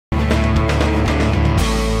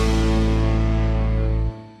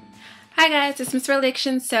Hi guys, it's Miss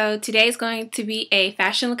Reliction. So today is going to be a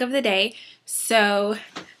fashion look of the day. So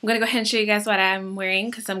I'm going to go ahead and show you guys what I'm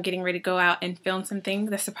wearing because I'm getting ready to go out and film something,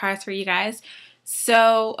 the surprise for you guys.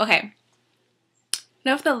 So, okay. I don't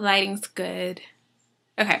know if the lighting's good.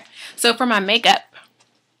 Okay, so for my makeup,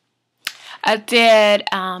 I did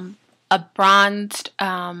a bronzed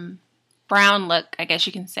brown look, I guess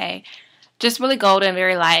you can say. Just really golden,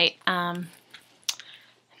 very light.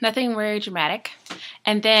 Nothing very dramatic.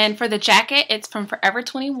 And then for the jacket, it's from Forever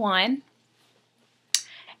 21.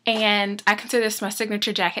 And I consider this my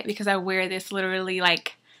signature jacket because I wear this literally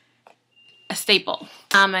like a staple.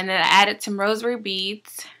 And then I added some rosary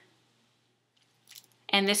beads.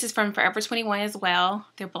 And this is from Forever 21 as well.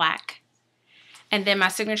 They're black. And then my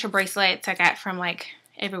signature bracelets I got from like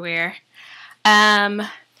everywhere. The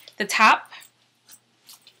top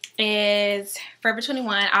is Forever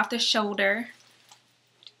 21 off the shoulder.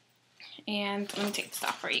 And let me take this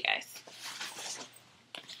off for you guys.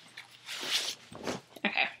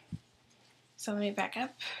 Okay. So let me back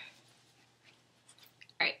up.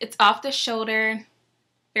 Alright, it's off the shoulder.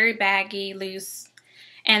 Very baggy, loose.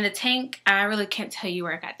 And the tank, I really can't tell you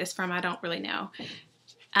where I got this from. I don't really know.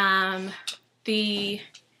 The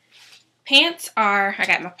pants are, I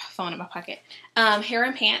got my phone in my pocket.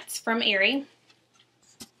 Harem pants from Aerie.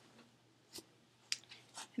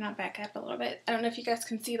 And I'll back up a little bit. I don't know if you guys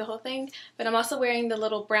can see the whole thing, but I'm also wearing the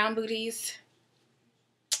little brown booties.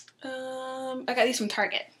 I got these from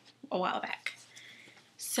Target a while back.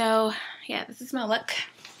 So, yeah, this is my look.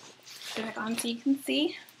 Put it back on so you can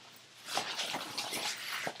see.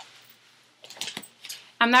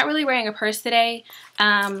 I'm not really wearing a purse today.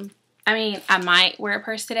 I mean, I might wear a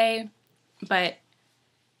purse today, but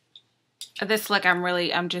this look,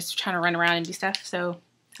 I'm just trying to run around and do stuff, so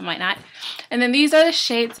I might not. And then these are the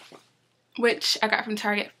shades, which I got from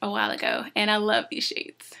Target a while ago, and I love these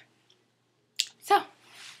shades. So,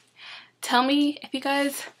 tell me if you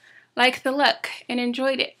guys like the look and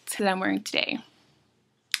enjoyed it that I'm wearing today.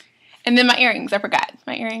 And then my earrings, I forgot.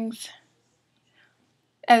 My earrings,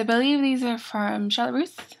 I believe these are from Charlotte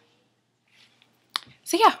Russe.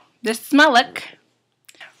 So yeah, this is my look.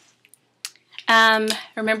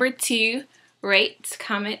 Remember to rate,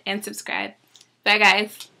 comment, and subscribe. Bye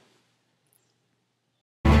guys.